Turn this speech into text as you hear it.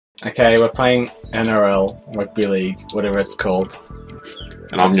Okay, we're playing NRL, Rugby League, whatever it's called.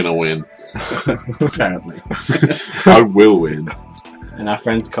 And I'm gonna win. Apparently. I will win. And our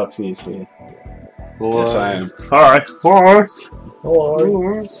friend Coxie is here. Yes, I am. Alright. Hello.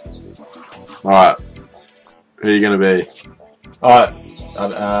 Alright. Who are you gonna be?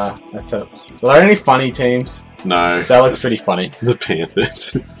 That's it. Are there any funny teams? No. That looks pretty funny. The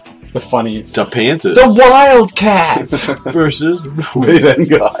Panthers. The funniest. The Panthers. The Wildcats! Versus Be them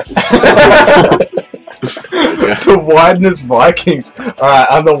guys. The Wideness Vikings. Alright,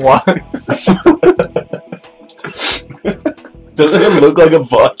 I'm the one. Doesn't it look like a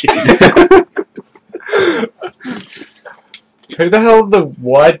Viking? Who the hell are the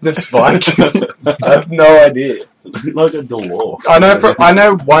Wideness Vikings? I have no idea. Like a Delore. I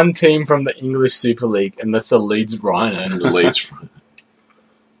know one team from the English Super League, and that's the Leeds Rhinos. The Leeds.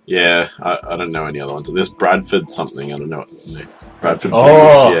 Yeah, I don't know any other ones. There's Bradford something. I don't know. No. Bradford.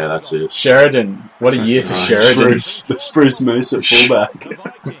 Oh. Blues. Yeah, that's it. Sheridan. What a year for Sheridan. The Spruce Moose at fullback.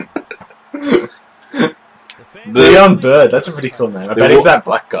 Leon Bird. That's a pretty cool name. I bet he's that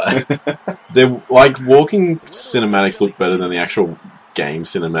black guy. They're like walking cinematics look better than the actual game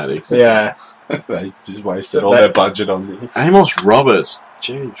cinematics. Yeah. They just wasted all their budget on this. Amos Roberts.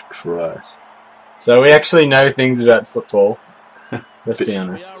 Jesus Christ. So we actually know things about football. Let's be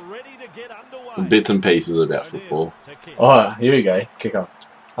honest. Bits and pieces about football. Oh, here we go. Kick off.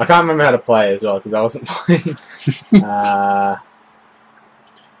 I can't remember how to play as well because I wasn't playing.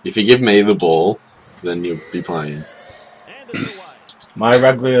 If you give me the ball, then you'll be playing. My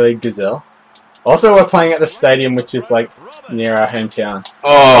Rugby League Gazelle. Also, we're playing at the stadium, which is like near our hometown.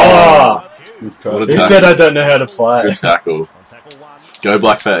 Oh! What a Who tackle. said I don't know how to play? Good tackle. Go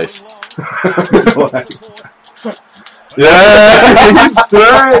Blackface. Yeah!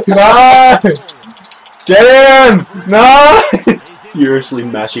 No! Get him! No! Furiously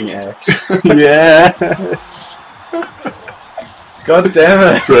mashing X. Yeah! God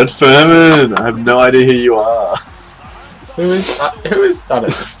damn it! Fred Furman! I have no idea who you are. Who is? I don't know.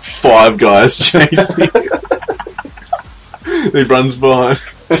 5 guys chasing. He runs behind.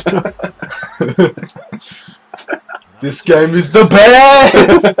 This game is the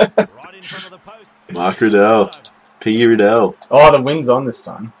best! Mark Riddell. Piggy Riddell. Oh, the wind's on this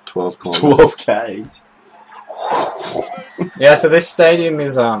time. 12 It's kilometers. 12Ks. Yeah, so this stadium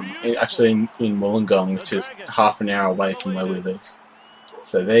is actually in Wollongong, which is half an hour away from where we live.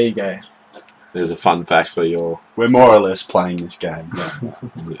 So there you go. There's a fun fact for your... We're more or less playing this game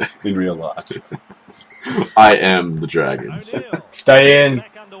in real life. I am the Dragons. Stay in.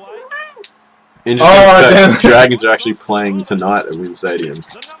 Interesting Oh, fact, damn. the Dragons are actually playing tonight at Wynn Stadium.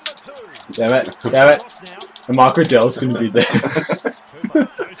 Damn it. Damn it. And Mark Riddell's going to be there.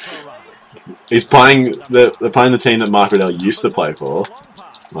 He's playing... They're playing the team that Mark Riddell used to play for.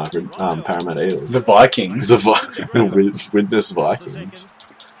 Parramatta Eels. The Vikings. The Witness Vikings.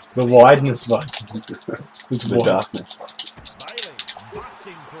 The Wideness Vikings. It's The darkness.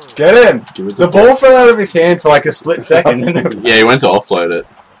 Get him! Give it The to ball fell out of his hand for like a split second. Yeah, he went to offload it.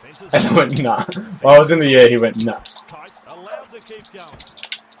 And I went, nah. While I was in the air, he went, nah.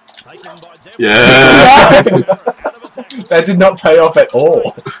 Yeah! That did not pay off at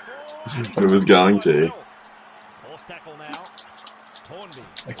all. It was going to.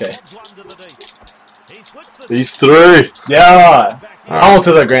 Okay. He's through! Yeah! Alright. Hull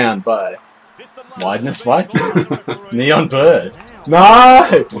to the ground by Wideness Viking. Neon Bird.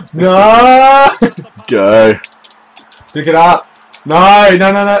 No! No! Go. Pick it up. No,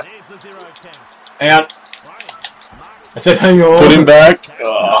 no, no, no. Hang on. I said hang on. Put him back.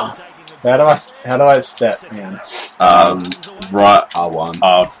 Oh. So how do I step? Hang on. Right. R1.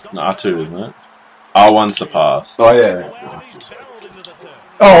 No, R2, isn't it? R1's the pass. Oh, yeah.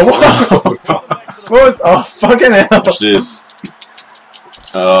 Oh, what? What was... Oh, fucking hell. Watch this.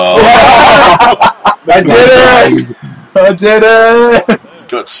 Oh. I did it! I did it!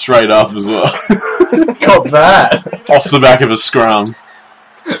 Got straight up as well. Got that. Off the back of a scrum.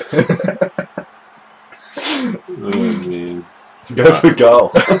 Oh, man. Go for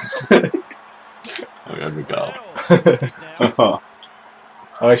goal. I'll go for goal.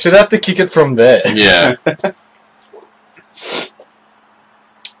 Oh, I should have to kick it from there. Yeah.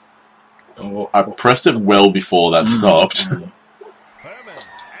 I pressed it well before that stopped.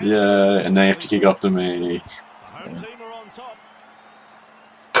 Yeah, and they have to kick off to me.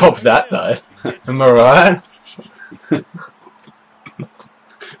 Cop that, though. Am I right?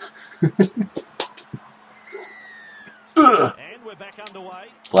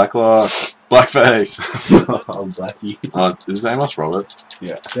 Blacklock. Blackface. Oh, Blackie. Oh, is his name Amos Roberts?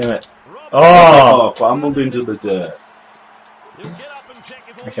 Yeah. Damn it. Oh, fumbled into the dirt.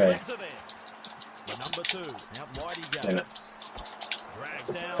 Okay. Damn it.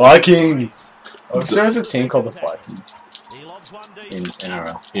 Vikings! I wish there was a team called the Vikings. In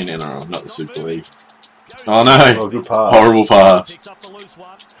NRL. In NRL, not the Super League. Oh no! Oh, good pass. Horrible pass.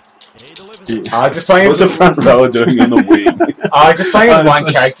 Just playing What's as the front rower doing on the wing? just playing as Oh, one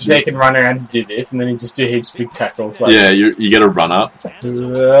that's so character so he can run around and do this, and then he just do heaps of big tackles. Like, Yeah, you get a run up.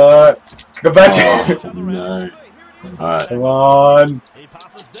 Go back. Oh, no. Alright. Come on.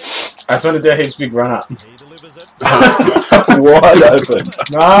 I just want to do a heaps big run up. Wide open.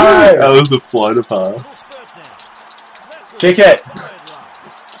 No! That was the floater pass. Kick it!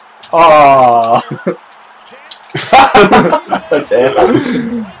 Oh! That's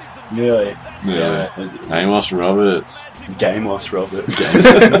it. Nearly. Yeah. Amos Roberts. Gamos Roberts.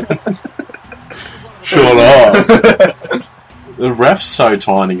 Short off. The ref's so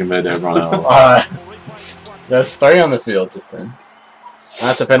tiny compared to everyone else. There's 3 on the field just then.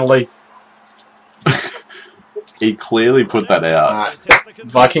 That's a penalty. He clearly put that out.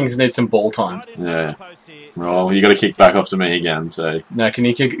 Vikings need some ball time. Yeah. Well, you got to kick back off to me again, so No, can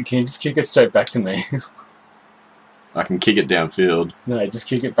you just kick it straight back to me? I can kick it downfield. No, just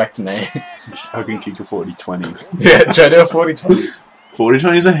kick it back to me. I can kick a 40-20. Yeah, try to do a 40-20.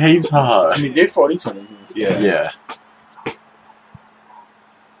 40-20s are heaps hard. Can you do 40-20s in this game? Yeah.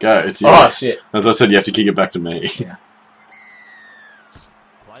 Go, it's you. Oh, shit. As I said, you have to kick it back to me. Yeah.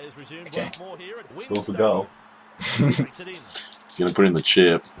 Okay. Score for goal. He's going to put in the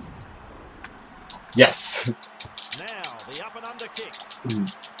chip. Yes.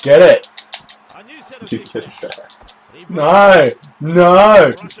 Get it. No.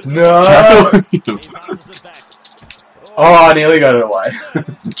 No. No. Oh, I nearly got it away.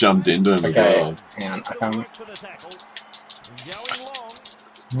 Jumped into him as Okay. well. Hang on. I can't...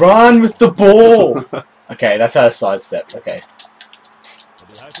 Run with the ball. Okay, that's how I sidestep. Okay.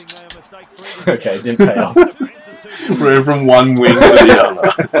 Okay, didn't pay off. Ran from one wing to the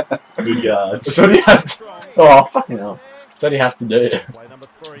other. Good yards. That's what you have to... Oh, fucking hell. That's what you have to do.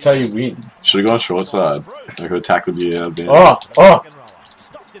 That's how you win. Should have gone short side. I could have tackled you out of bounds. Oh! Oh!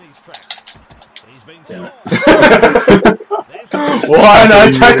 Damn it. Why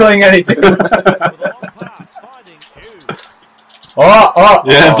not tackling anything? Oh!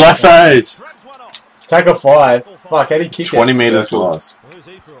 Yeah, blackface! Tackle 5. Fuck, how do you kick 20 it? metres Circle. lost.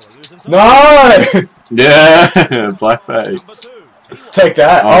 No! Yeah, blackface. Take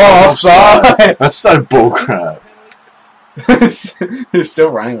that. Oh, Oh, offside! That's so bullcrap. He's still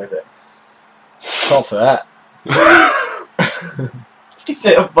running with it. Call for that. Did you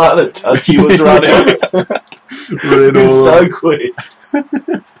see how far the touch he was running? Ran He's all so up. quick.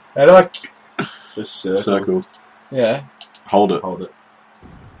 How do I... Just circle. Circle. Yeah. Hold it. Hold it.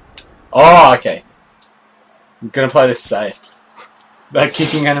 Oh, okay. I'm gonna play this safe. That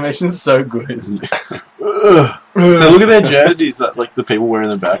kicking animation is so good. So look at their jerseys that like the people wear in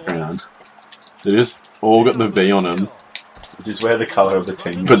the background. They just all got the V on them, Which is where the colour of the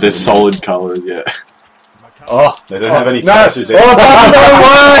team but they're is. solid colours. Yeah. Oh, They don't have any no! faces in. Oh,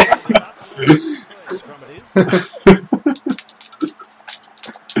 that's no way!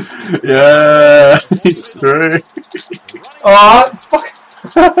 Yeah, he's through. Oh, fuck!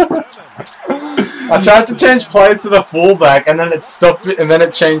 I tried to change plays to the fullback, and then it stopped, and then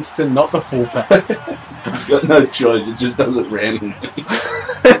it changed to not the fullback. You've got no choice. It just does it randomly.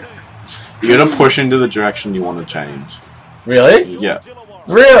 You gotta push into the direction you want to change. Really? Yeah,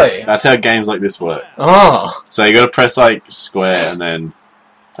 Really? that's how games like this work. Oh. So you gotta press like square and then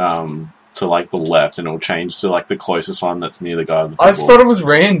to like the left, and it'll change to like the closest one that's near the guy with the I just football. thought it was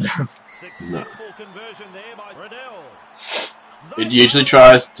random. No. It usually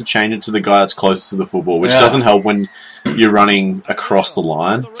tries to change it to the guy that's closest to the football, which Yeah. doesn't help when you're running across the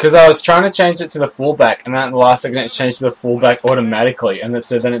line. Because I was trying to change it to the fullback, and then at the last second it changed to the fullback automatically, and then,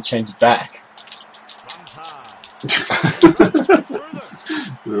 so then it changed back.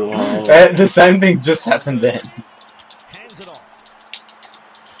 Wow. The same thing just happened then.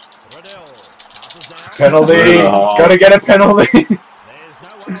 Penalty! Oh. Gotta get a penalty!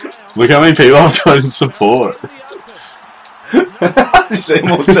 Look how many people I've got in support. You see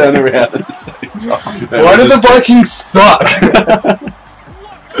them all turn around at the same time. Why do the Vikings suck?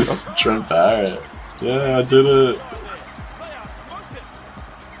 Trent Barrett. Yeah, I did it.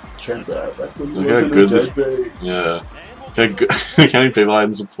 Trent Barrett, that Look how good this. Yeah. Look how many people I had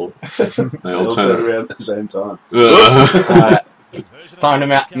in support. They all turn around. around at the same time. Alright. It's time to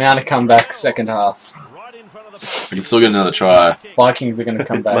mount a comeback, second half. I can still get another try. Vikings are gonna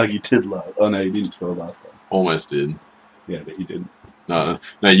come back. Like you did last. Oh no, you didn't score last time. Almost did. Yeah, but you didn't. No,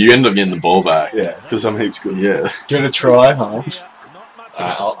 you ended up getting the ball back. Yeah, because I'm heaps good. Yeah. Gonna try, huh?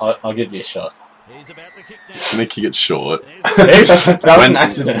 I'll give you a shot. I'm gonna kick it short. Oops, that was an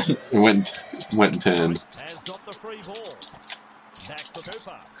accident. It went and turned.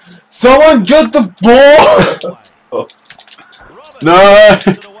 Someone get the ball! No!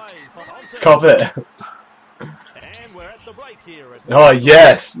 Cop it. Oh,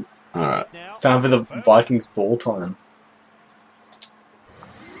 yes! Alright. Time for the Vikings ball time.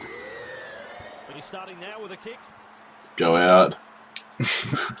 Go out.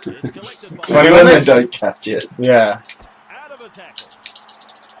 It's funny when they don't catch it. Yeah.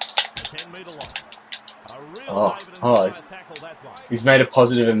 Oh, he's made a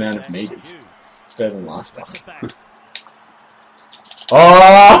positive amount of meters. It's better than last time.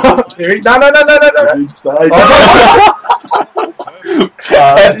 Oh! No! He's in space.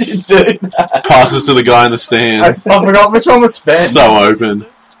 How did you do that? Passes to the guy in the I stands. forgot which one was Sven. So open.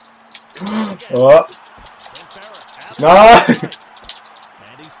 Oh. No!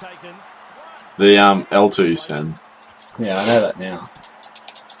 The L2 Sven. Yeah, I know that now.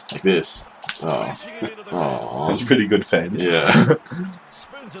 Like this. Oh. Oh. That's a pretty good fan. Yeah.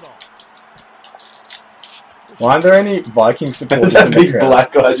 Why aren't there any Viking supporters There's in that the big crowd?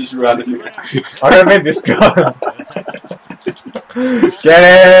 black guy just running around. I'm gonna make this guy.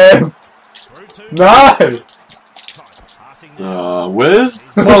 Get him! No! Where's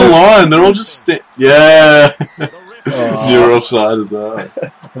the line? They're all just yeah. Oh. You're offside as well. I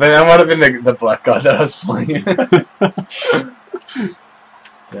think that might have been the black guy that I was playing.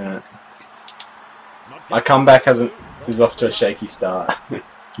 Yeah. My comeback is off to a shaky start.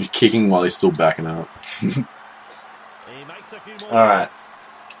 You're kicking while he's still backing up. Alright.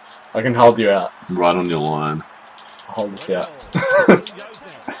 I can hold you out. Right on your line. I'll hold this out.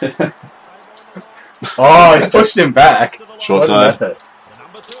 Oh, he's pushed him back. Short What an side. effort.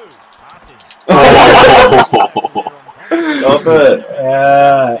 Stop it.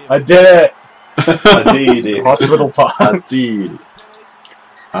 I did it. I did. Hospital part. I did.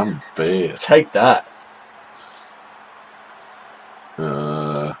 I'm bad. Take that.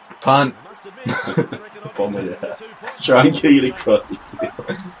 Punt. Bomb it out. Try and kick it across the field.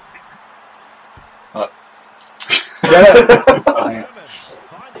 Get it.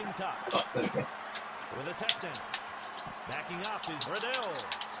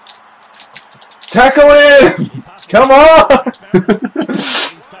 Tackle him! Come on!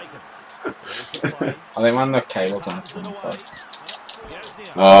 I think one of the cables went from the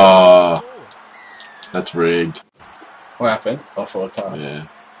Oh, that's rigged. What happened? Oh, forward pass. Yeah.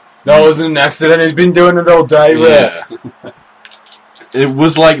 That wasn't an accident. He's been doing it all day, Yeah. ref. It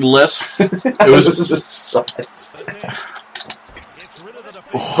was like less. It was This is a side step.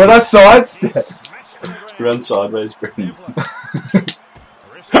 But I sidestep. Run sideways, Brendan.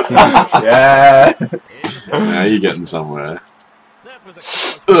 Yeah. Now you're getting somewhere.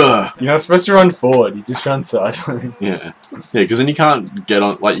 Ugh. You're not supposed to run forward. You just run sideways. Yeah, because then you can't get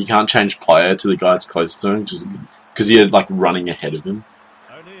on. Like you can't change player to the guy that's closer to him, just because you're like running ahead of him.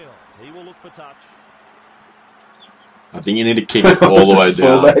 I think you need to kick it all the way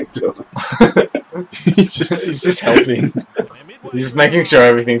Fall down. back to him. He's just helping. He's just making sure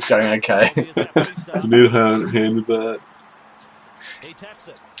everything's going okay. You need a hand with that.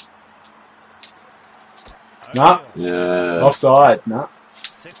 Nah. Yeah. Offside. Nah.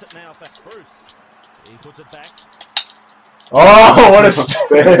 Oh, what a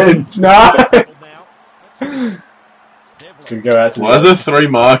stand! Nah. Could go out to Why is there 3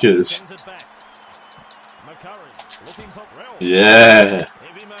 markers? Yeah.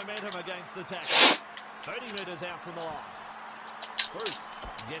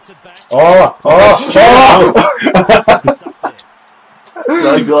 Oh! So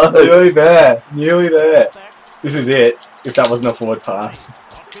close. Nearly there. Nearly there. This is it. If that wasn't a forward pass.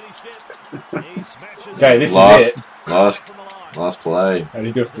 Okay, this is it. Last play. How do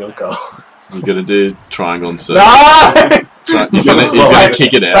you do a field goal? You're gonna do triangle and circle. No! He's gonna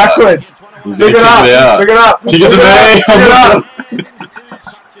kick it out. Backwards. He's Pick gonna it up. kick it out. Pick it up. Kick it to me.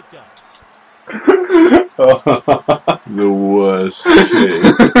 The worst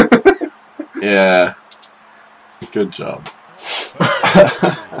kick. Yeah. Good job.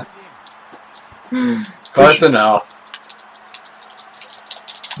 Close enough.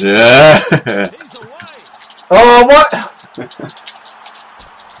 Yeah. Oh, what?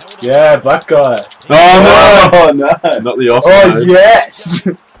 Yeah, black guy. Oh no! Oh no! Not the off. Oh, yes!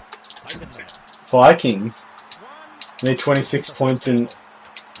 Vikings. Need 26 points in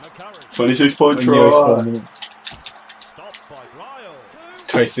 26-point nearly 4 try. minutes.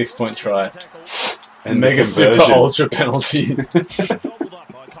 26-point try. And Mega the super conversion. ultra penalty. You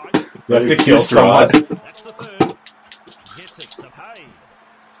have to Just kill someone. right.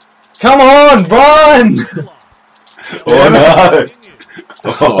 Come on, run! Oh no!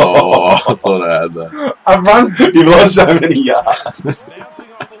 Oh, I thought I had that. I've run. You've lost so many yards.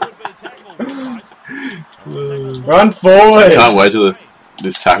 Run forward. Can't wait till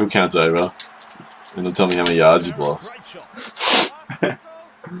this tackle count's over. And it'll tell me how many yards you've lost.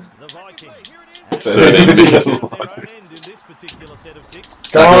 13 million.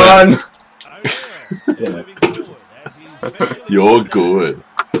 Come on. You're good.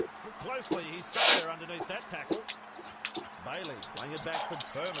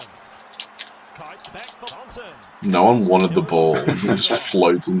 No one wanted the ball. It just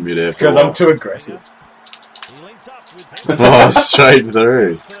floats in midair. It's because I'm too aggressive. Oh, straight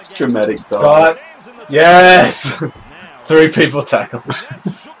through. Dramatic Cut. dive. Yes. 3 people tackle.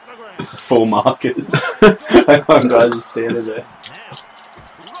 4 markers. One guy just standing there.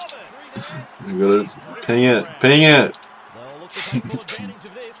 You gotta ping it. Ping it.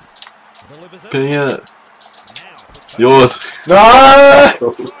 Ping it. Yours. No.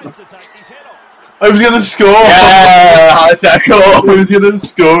 I was gonna score. Yeah. High tackle. I was gonna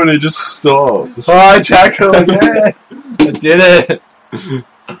score and he just stopped. High tackle. Yeah. I did it.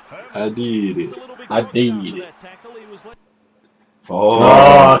 I did it. I did. Oh.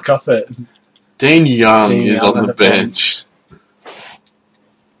 Oh, cuff it. Dean Young Dean is Young on the bench.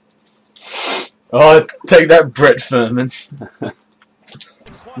 Oh, take that, Brett Furman.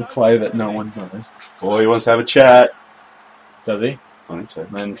 The play that no one knows. Oh, he wants to have a chat. Does he? I think so.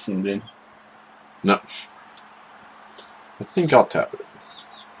 Man, listened in. No. I think I'll tap it.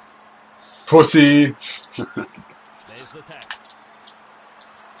 Pussy.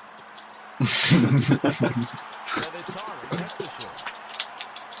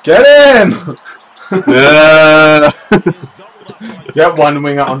 Get him! Yeah. Get one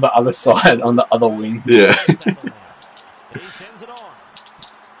winger on the other side, on the other wing. Yeah.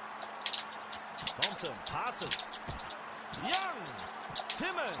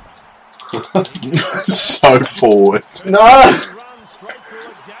 So forward. No!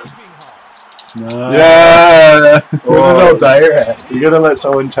 No. Yeah. Doing it all day, right? You gotta let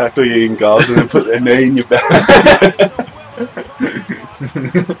someone tackle you in goals and then put their knee in your back.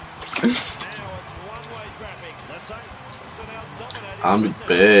 I'm the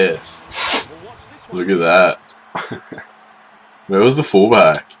best. Look at that. Where was the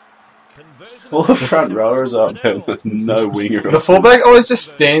fullback? All the front rowers up there. There's no winger. The fullback always just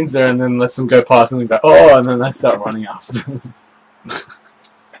stands there and then lets them go past and then go, oh, and then they start running after them.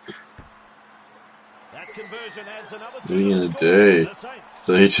 What are you gonna do?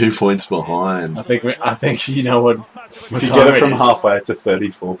 32 points behind. I think you know what If you time get it from is. halfway, it's a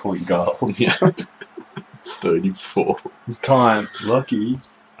 34-point goal. Yeah. 34. It's time. Lucky.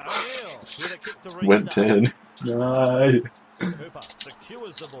 Went 10. No.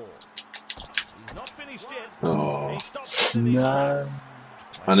 Oh. No.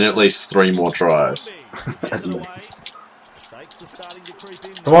 I need at least 3 more tries. At least.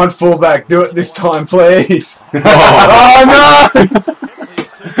 Come on, fullback, do it this time, please. Oh. Oh, no!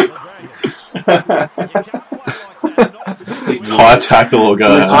 High tackle or go.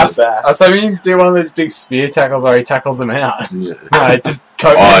 I was hoping you do one of those big spear tackles where he tackles them out. Yeah. No, just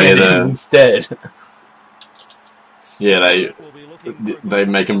coat him instead. Yeah, they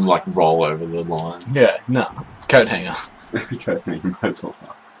make him like roll over the line. Yeah, no. Coat hanger.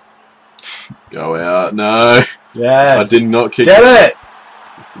 Go out. No. Yes. I did not kick Get it!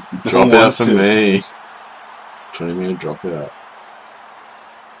 Drop No one out wants for to. me. 20 minute drop out.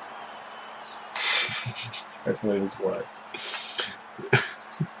 Hopefully this works.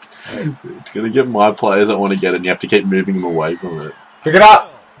 It's going to get my players that want to get it, and you have to keep moving them away from it. Pick it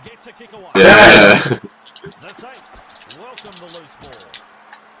up! Yeah.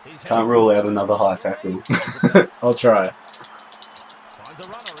 Can't rule out another high tackle. I'll try.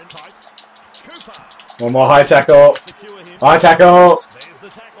 One more high tackle. High tackle!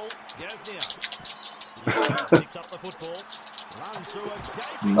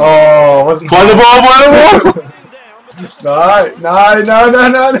 Oh, wasn't Play the ball, play the ball! No.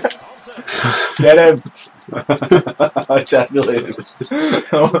 Get him. I tackle him.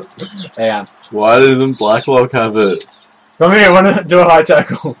 Hang on. Why didn't Blacklock have it? Come here, want to do a high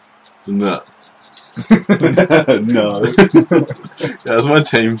tackle? No. No. That's my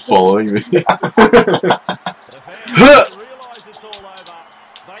team following me.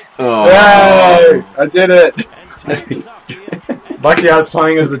 Oh. Yay! I did it! Lucky I was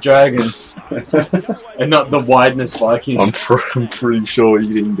playing as the Dragons. And not the Wideness Vikings. I'm pretty sure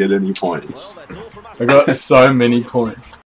you didn't get any points. I got so many points.